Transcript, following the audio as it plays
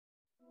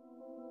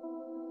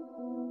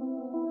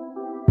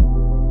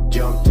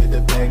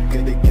neck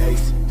of the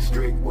case.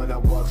 Strict when I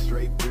walk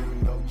straight through,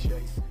 no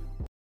chase.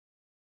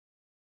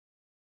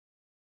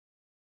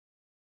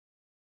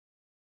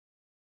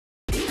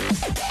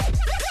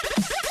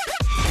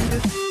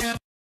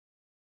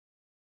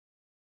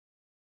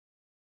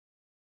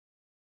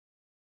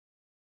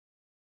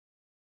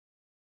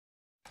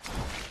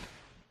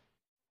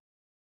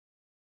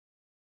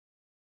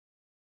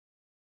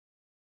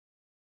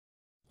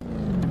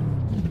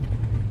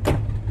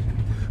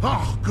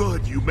 Oh,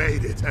 good, you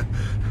made it.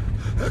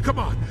 Come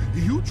on,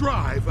 you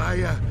drive.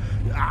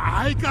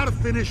 I gotta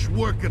finish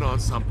working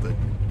on something.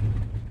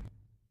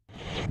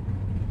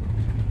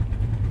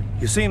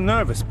 You seem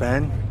nervous,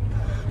 Ben.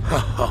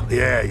 Oh,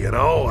 yeah, you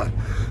know,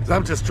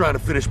 I'm just trying to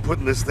finish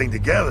putting this thing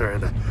together,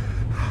 and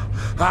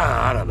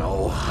I don't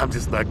know, I'm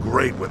just not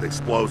great with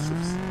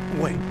explosives.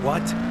 Wait,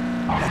 what?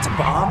 That's a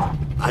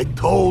bomb? I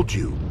told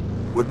you,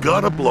 we're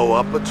gonna blow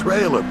up a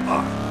trailer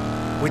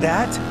park. With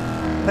that?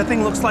 That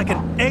thing looks like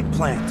an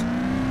eggplant.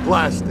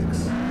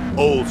 Plastics.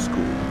 Old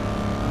school.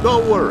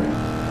 Don't worry.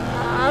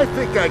 I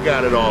think I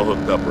got it all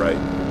hooked up right.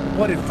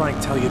 What did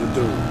Frank tell you to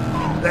do?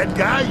 That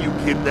guy you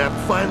kidnapped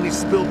finally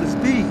spilled his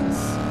beans.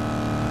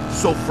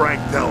 So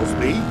Frank tells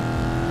me,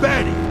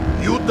 Betty,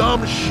 you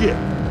dumb shit.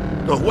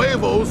 The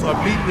Huevos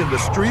are meeting in the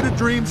Street of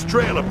Dreams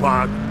trailer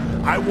park.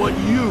 I want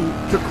you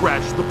to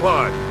crash the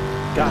party.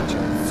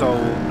 Gotcha. So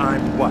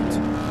I'm what?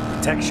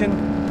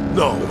 Protection?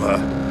 No,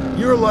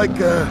 you're like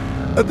a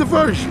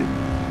diversion.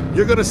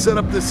 You're gonna set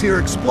up this here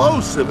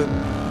explosive and...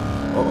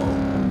 Uh-oh.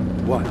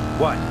 What?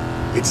 What?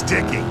 It's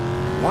ticking.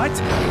 What?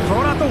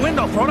 Throw it out the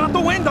window! Throw it out the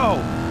window!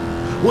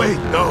 Wait,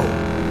 no.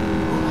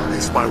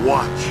 It's my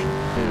watch.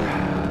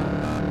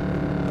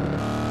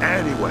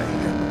 Anyway,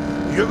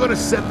 you're gonna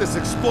set this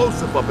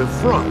explosive up in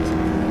front.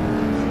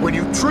 When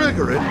you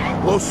trigger it,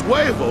 Los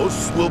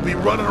Huevos will be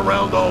running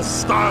around all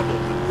startled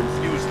and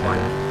confused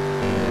like.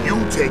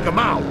 You take them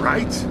out,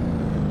 right?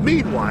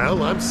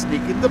 Meanwhile, I'm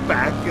sneaking the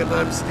back and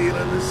I'm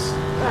stealing this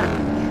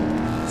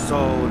package.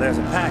 So there's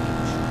a package?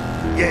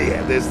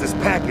 Yeah, there's this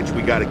package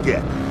we gotta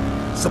get.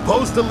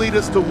 Supposed to lead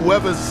us to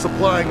whoever's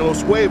supplying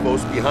Los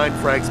Huevos behind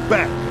Frank's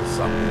back or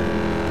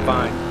something.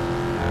 Fine.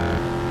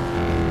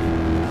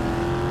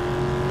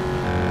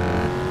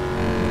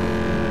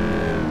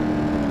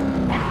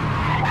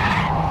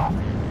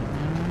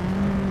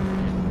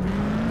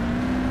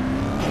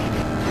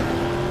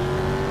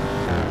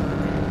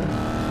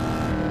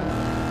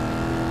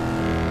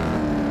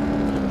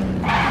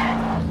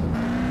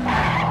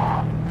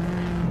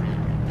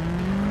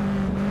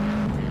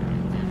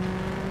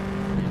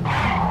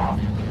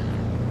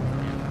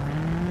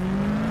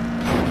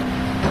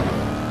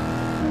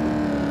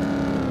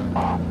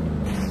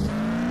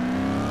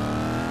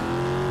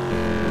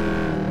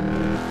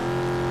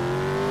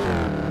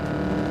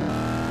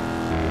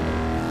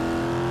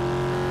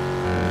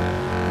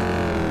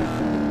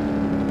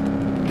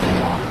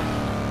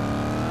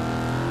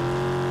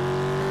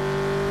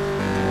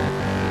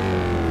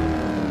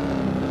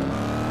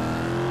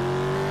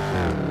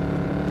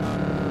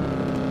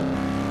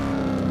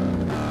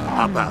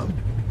 Hop out.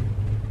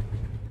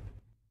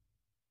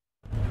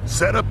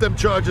 Set up them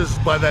charges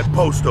by that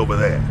post over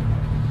there.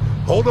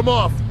 Hold them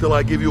off till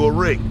I give you a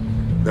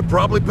ring. They're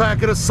probably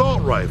packing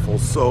assault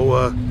rifles,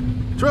 so,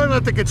 try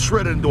not to get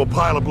shredded into a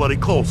pile of bloody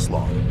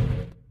coleslaw.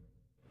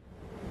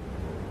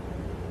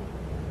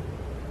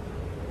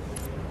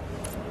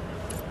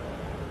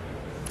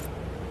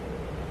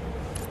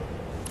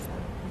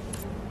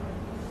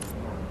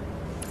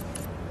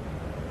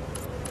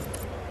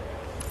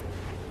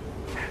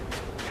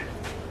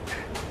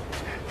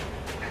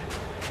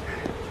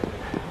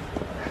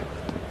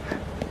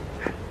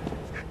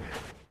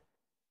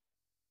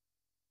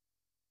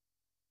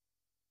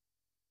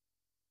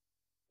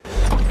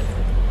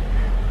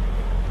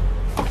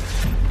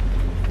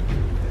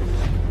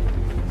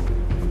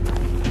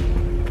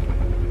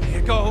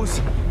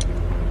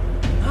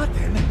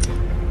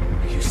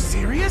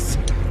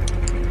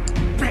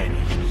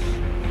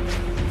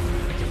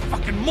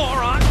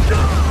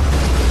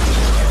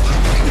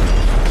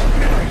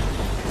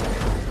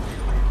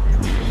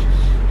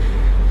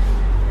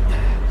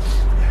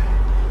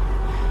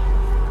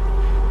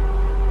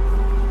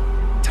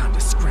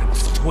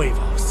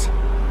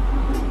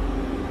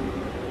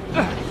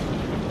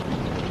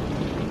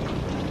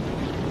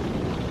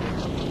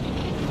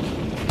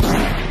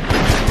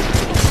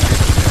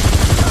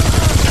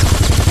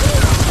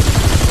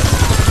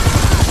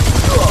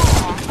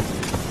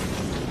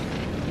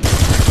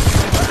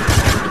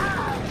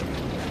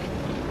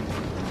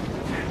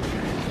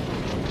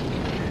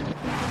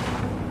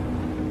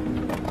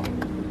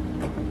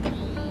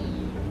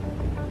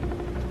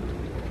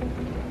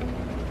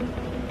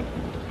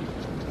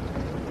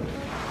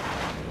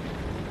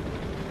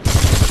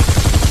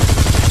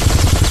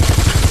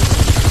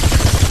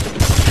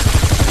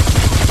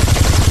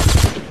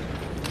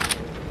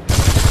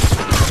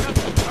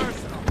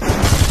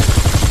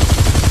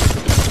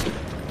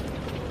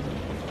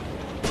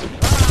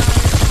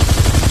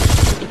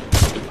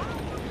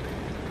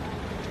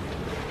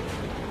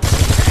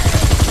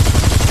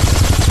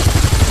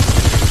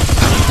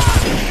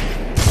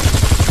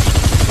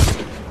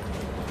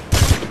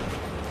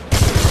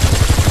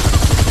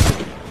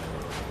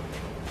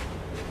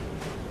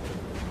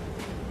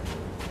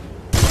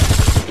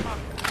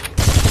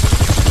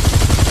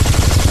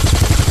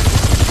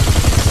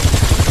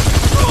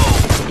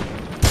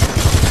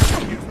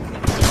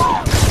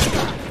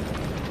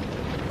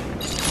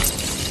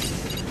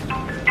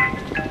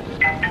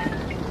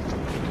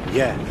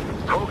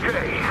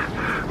 Okay.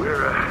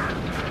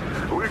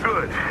 We're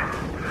good.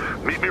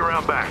 Meet me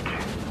around back.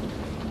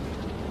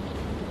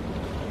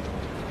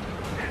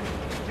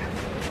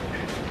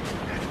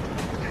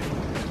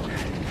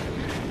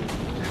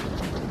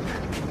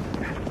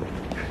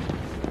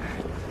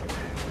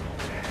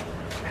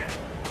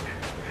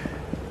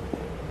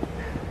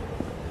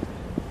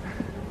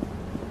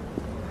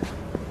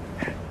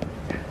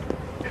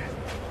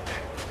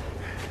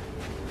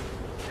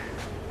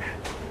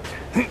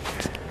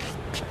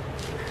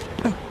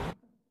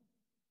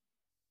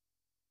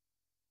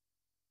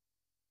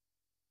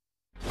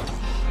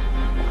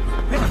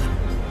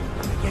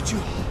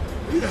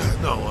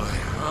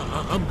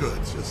 I'm good.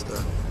 Just,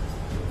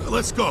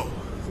 let's go.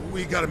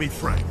 We gotta meet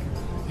Frank.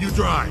 You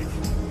drive.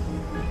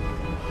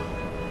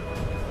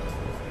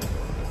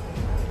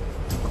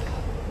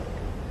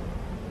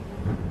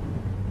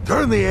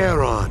 Turn the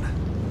air on.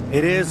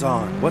 It is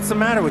on. What's the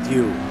matter with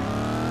you?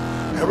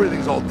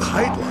 Everything's all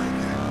tight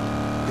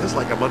like. Feels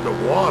like I'm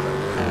underwater.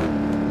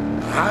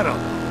 I don't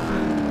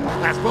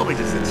know. That's probably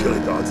just the chili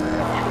dogs I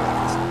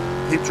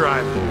have. Keep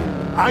driving.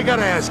 I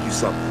gotta ask you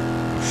something.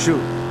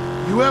 Shoot.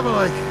 You ever,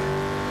 like,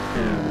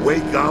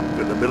 wake up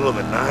in the middle of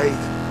the night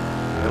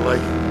and,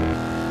 like,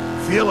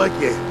 feel like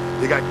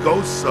you got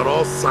ghosts on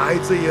all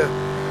sides of you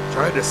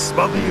trying to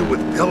smother you with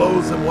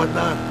pillows and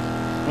whatnot?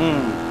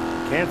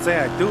 Can't say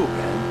I do,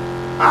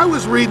 man. I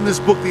was reading this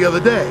book the other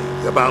day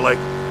about, like,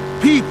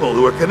 people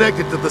who are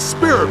connected to the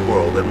spirit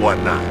world and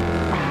whatnot.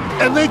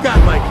 And they got,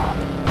 like...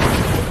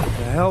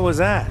 The hell was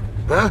that?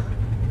 Huh?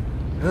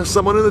 There's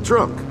someone in the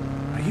trunk.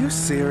 Are you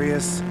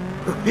serious?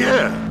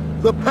 Yeah,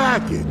 the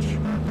package.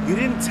 You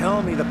didn't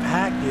tell me the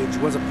package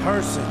was a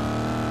person.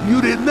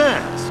 You didn't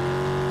ask.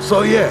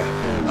 So yeah,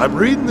 I'm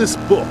reading this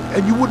book,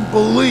 and you wouldn't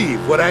believe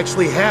what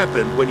actually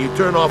happened when you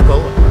turn off the...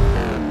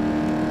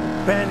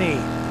 Benny,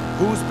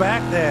 who's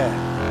back there?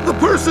 The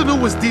person who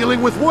was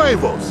dealing with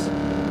huevos.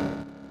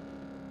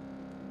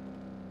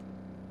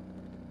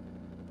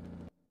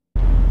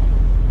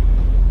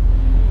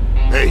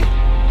 Hey,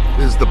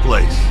 this is the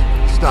place.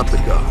 Stop the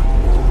car.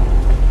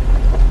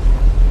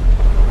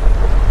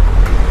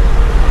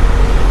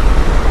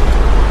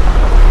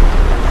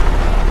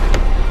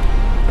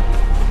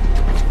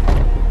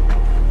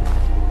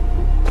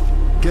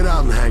 Get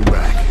out and hang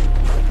back.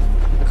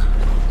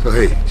 So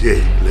hey,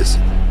 Jay,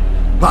 listen.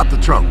 Pop the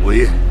trunk, will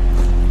you?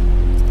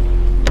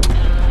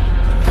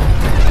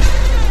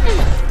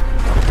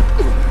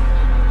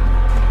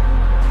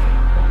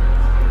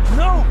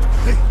 No!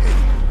 Hey, hey.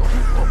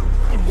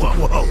 Whoa,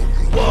 whoa,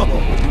 whoa.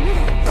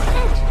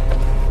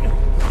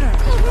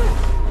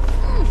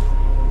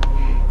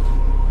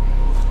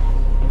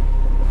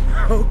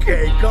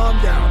 Okay, calm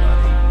down,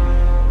 honey.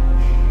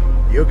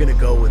 You're gonna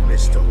go with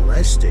Mr.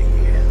 Lester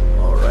here.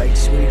 All right,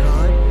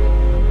 sweetheart?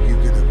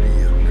 You're gonna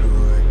be a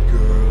good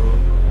girl.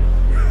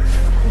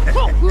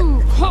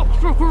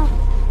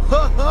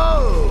 Ho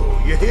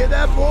ho! You hear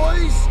that,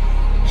 boys?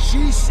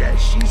 She says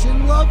she's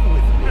in love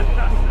with me.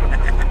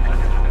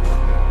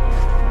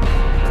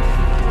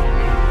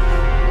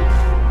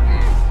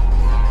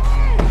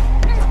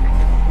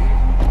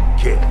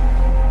 Kid, I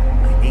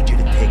need you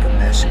to take a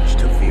message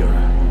to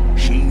Vera.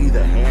 She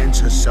either hands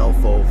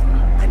herself over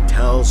and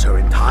tells her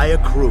entire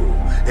crew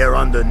they're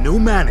under new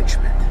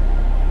management,